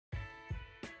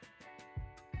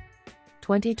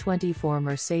2024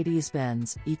 Mercedes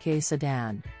Benz EQE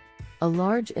Sedan. A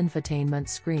large infotainment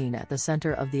screen at the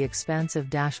center of the expansive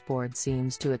dashboard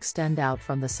seems to extend out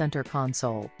from the center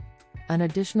console. An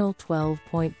additional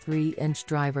 12.3-inch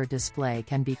driver display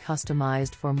can be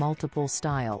customized for multiple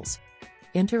styles.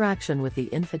 Interaction with the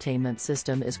infotainment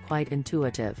system is quite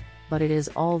intuitive, but it is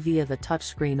all via the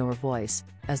touchscreen or voice,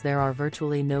 as there are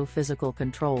virtually no physical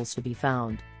controls to be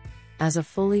found. As a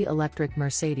fully electric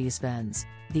Mercedes-Benz,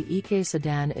 the EQE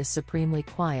Sedan is supremely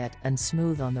quiet and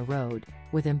smooth on the road,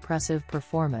 with impressive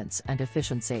performance and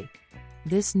efficiency.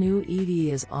 This new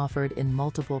EV is offered in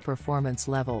multiple performance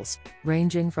levels,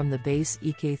 ranging from the base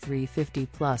EQE 350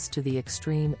 Plus to the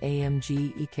extreme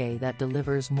AMG EQE that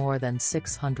delivers more than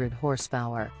 600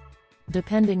 horsepower.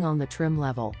 Depending on the trim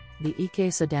level, the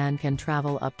EQE Sedan can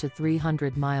travel up to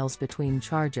 300 miles between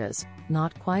charges,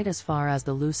 not quite as far as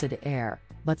the Lucid Air,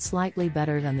 but slightly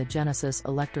better than the Genesis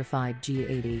electrified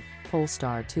G80,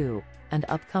 Polestar 2, and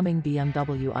upcoming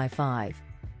BMW i5.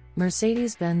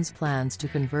 Mercedes-Benz plans to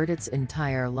convert its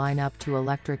entire lineup to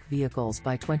electric vehicles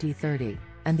by 2030,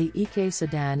 and the EQE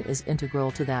Sedan is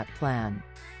integral to that plan.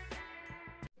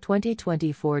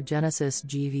 2024 Genesis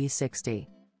GV60.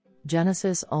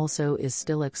 Genesis also is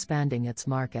still expanding its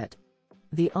market.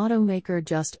 The automaker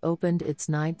just opened its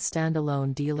 9th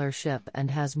standalone dealership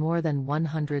and has more than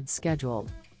 100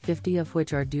 scheduled, 50 of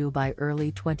which are due by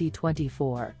early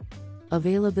 2024.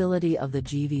 Availability of the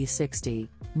GV60,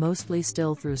 mostly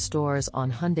still through stores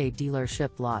on Hyundai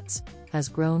dealership lots, has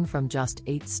grown from just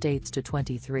 8 states to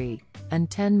 23, and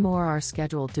 10 more are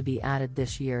scheduled to be added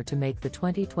this year to make the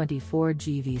 2024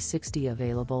 GV60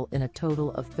 available in a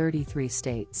total of 33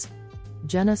 states.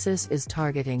 Genesis is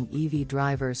targeting EV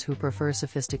drivers who prefer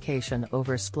sophistication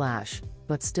over splash,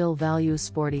 but still value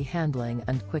sporty handling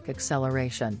and quick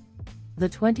acceleration. The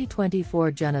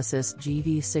 2024 Genesis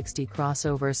GV60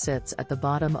 crossover sits at the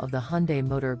bottom of the Hyundai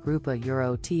Motor Group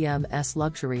Euro TMS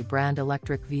luxury brand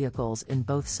electric vehicles in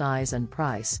both size and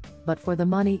price, but for the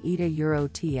money eat a Euro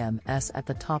TMS at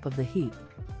the top of the heap.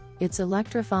 Its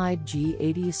electrified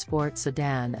G80 Sport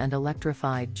Sedan and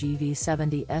electrified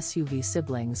GV70 SUV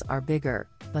siblings are bigger,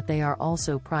 but they are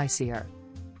also pricier.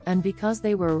 And because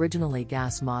they were originally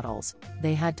gas models,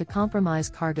 they had to compromise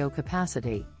cargo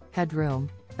capacity, headroom,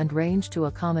 and range to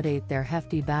accommodate their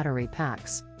hefty battery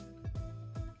packs.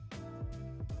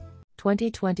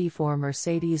 2024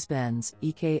 Mercedes-Benz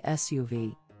EQE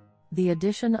SUV. The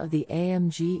addition of the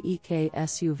AMG EQE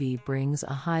SUV brings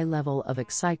a high level of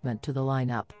excitement to the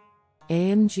lineup.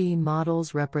 AMG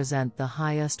models represent the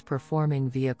highest performing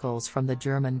vehicles from the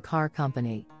German car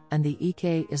company, and the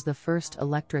EQE is the first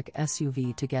electric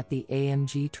SUV to get the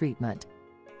AMG treatment.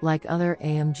 Like other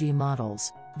AMG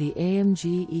models, the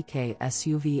AMG EQE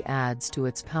SUV adds to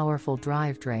its powerful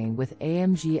drivetrain with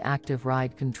AMG Active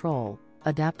Ride Control,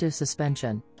 adaptive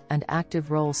suspension, and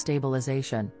active roll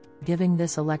stabilization, giving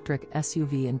this electric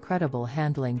SUV incredible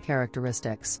handling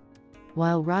characteristics.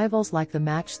 While rivals like the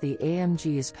match the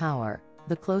AMG's power,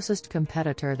 the closest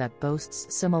competitor that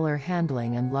boasts similar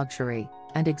handling and luxury,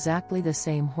 and exactly the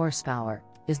same horsepower,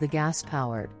 is the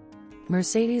gas-powered.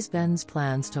 Mercedes-Benz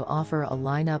plans to offer a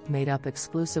lineup made up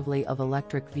exclusively of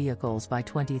electric vehicles by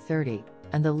 2030,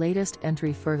 and the latest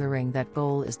entry furthering that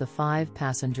goal is the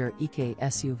 5-passenger EQE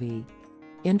SUV.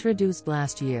 Introduced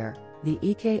last year, the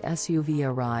EQE SUV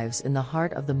arrives in the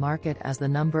heart of the market as the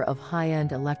number of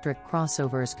high-end electric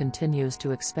crossovers continues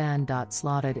to expand.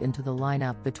 Slotted into the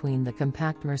lineup between the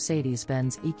compact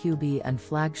Mercedes-Benz EQB and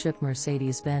flagship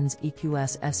Mercedes-Benz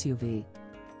EQS SUV.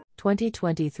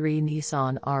 2023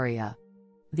 Nissan Ariya.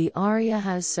 The Ariya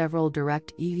has several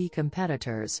direct EV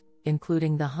competitors,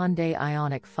 including the Hyundai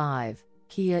Ioniq 5,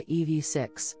 Kia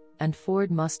EV6, and Ford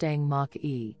Mustang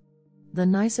Mach-E. The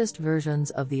nicest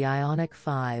versions of the Ioniq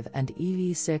 5 and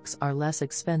EV6 are less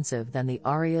expensive than the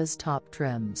Ariya's top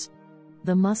trims.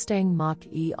 The Mustang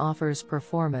Mach-E offers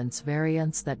performance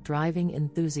variants that driving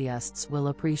enthusiasts will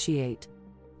appreciate.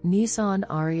 Nissan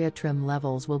Ariya trim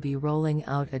levels will be rolling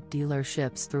out at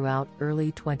dealerships throughout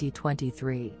early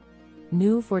 2023.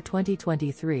 New for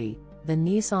 2023, the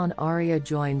Nissan Ariya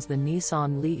joins the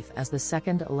Nissan Leaf as the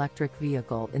second electric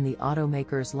vehicle in the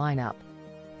automaker's lineup.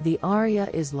 The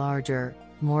Ariya is larger,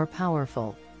 more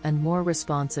powerful, and more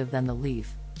responsive than the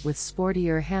Leaf, with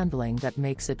sportier handling that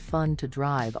makes it fun to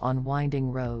drive on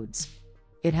winding roads.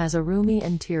 It has a roomy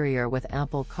interior with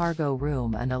ample cargo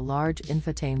room and a large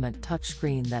infotainment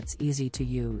touchscreen that's easy to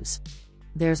use.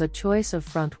 There's a choice of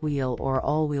front-wheel or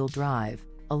all-wheel drive,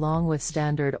 along with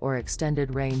standard or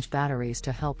extended range batteries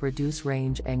to help reduce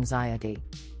range anxiety.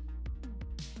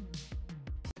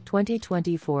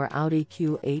 2024 Audi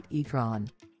Q8 e-tron.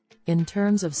 In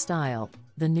terms of style,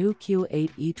 The new Q8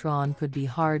 e-tron could be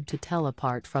hard to tell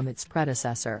apart from its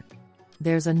predecessor.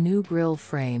 There's a new grille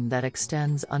frame that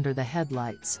extends under the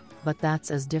headlights, but that's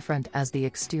as different as the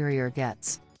exterior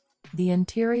gets. The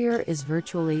interior is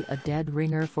virtually a dead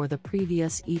ringer for the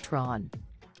previous e-tron.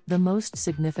 The most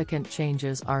significant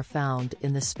changes are found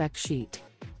in the spec sheet.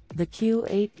 The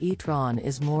Q8 e-tron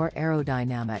is more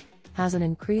aerodynamic, has an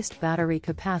increased battery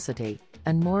capacity,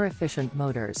 and more efficient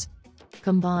motors.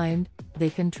 Combined, they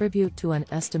contribute to an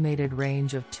estimated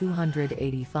range of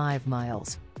 285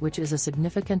 miles, which is a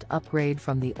significant upgrade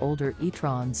from the older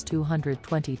e-tron's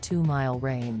 222-mile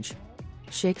range.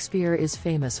 Shakespeare is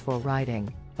famous for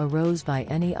writing, "A rose by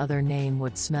any other name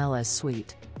would smell as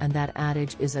sweet," and that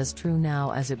adage is as true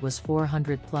now as it was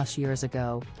 400+ years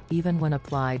ago, even when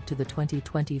applied to the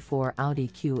 2024 Audi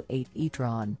Q8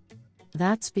 e-tron.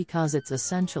 That's because it's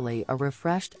essentially a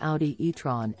refreshed Audi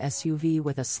e-tron SUV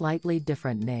with a slightly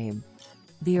different name.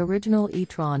 The original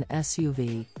e-tron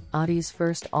SUV, Audi's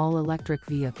first all-electric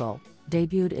vehicle,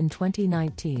 debuted in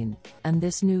 2019, and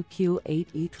this new Q8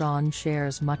 e-tron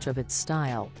shares much of its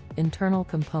style, internal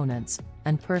components,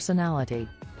 and personality.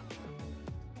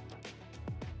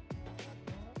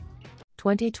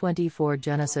 2024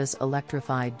 Genesis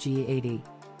electrified G80.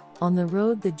 On the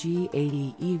road, the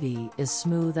G80 EV is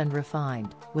smooth and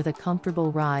refined, with a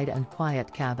comfortable ride and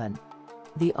quiet cabin.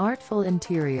 The artful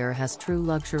interior has true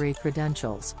luxury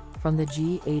credentials, from the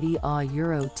G80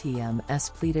 Euro TM's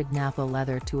pleated Nappa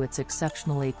leather to its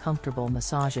exceptionally comfortable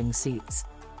massaging seats.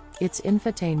 Its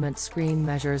infotainment screen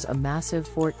measures a massive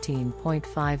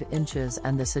 14.5 inches,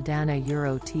 and the Sedana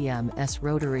Euro TM's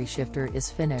rotary shifter is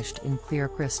finished in clear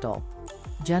crystal.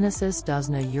 Genesis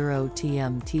doesn't Euro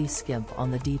TMT skimp on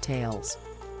the details.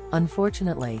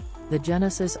 Unfortunately, the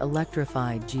Genesis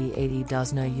electrified G80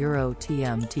 doesn't Euro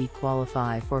TMT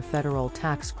qualify for federal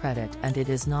tax credit, and it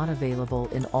is not available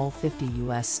in all 50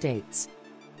 U.S. states.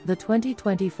 The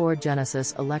 2024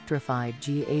 Genesis electrified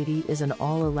G80 is an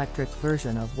all-electric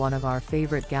version of one of our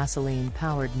favorite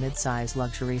gasoline-powered midsize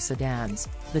luxury sedans,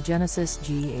 the Genesis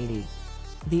G80.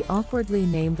 The awkwardly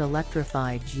named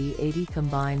electrified G80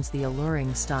 combines the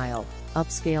alluring style,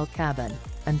 upscale cabin,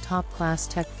 and top-class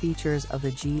tech features of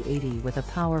the G80 with a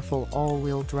powerful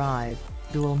all-wheel drive,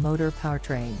 dual-motor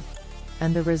powertrain.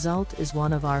 And the result is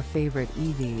one of our favorite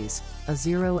EVs, a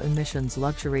zero-emissions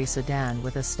luxury sedan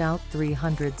with a stout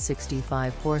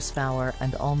 365 horsepower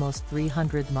and almost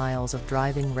 300 miles of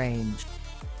driving range.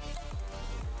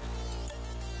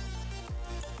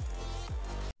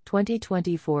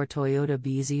 2024 Toyota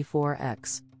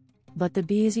bZ4X. But the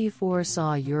bZ4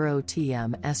 saw Euro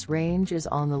TM's range is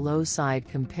on the low side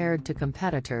compared to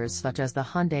competitors such as the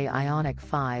Hyundai Ioniq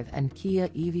 5 and Kia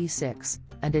EV6,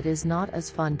 and it is not as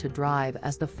fun to drive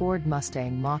as the Ford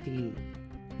Mustang Mach-E.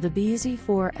 The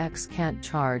bZ4X can't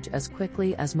charge as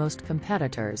quickly as most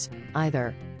competitors,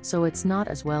 either, so it's not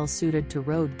as well suited to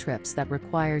road trips that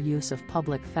require use of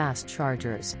public fast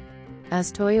chargers. As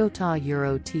Toyota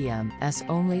Euro TM's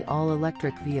only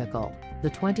all-electric vehicle, the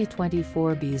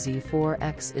 2024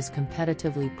 bZ4X is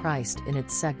competitively priced in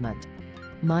its segment.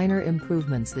 Minor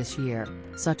improvements this year,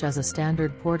 such as a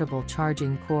standard portable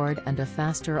charging cord and a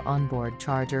faster onboard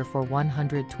charger for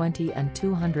 120 and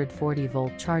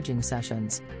 240-volt charging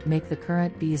sessions, make the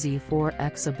current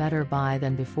bZ4X a better buy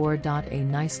than before. A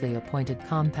nicely appointed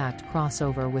compact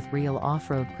crossover with real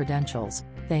off-road credentials,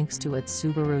 thanks to its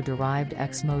Subaru-derived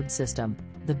X-Mode system,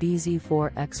 the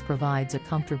bZ4X provides a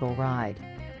comfortable ride.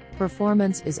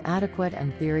 Performance is adequate,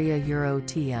 and Thiria Euro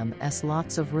TM's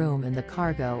lots of room in the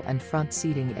cargo and front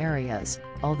seating areas,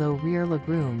 although rear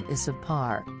legroom is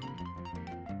subpar.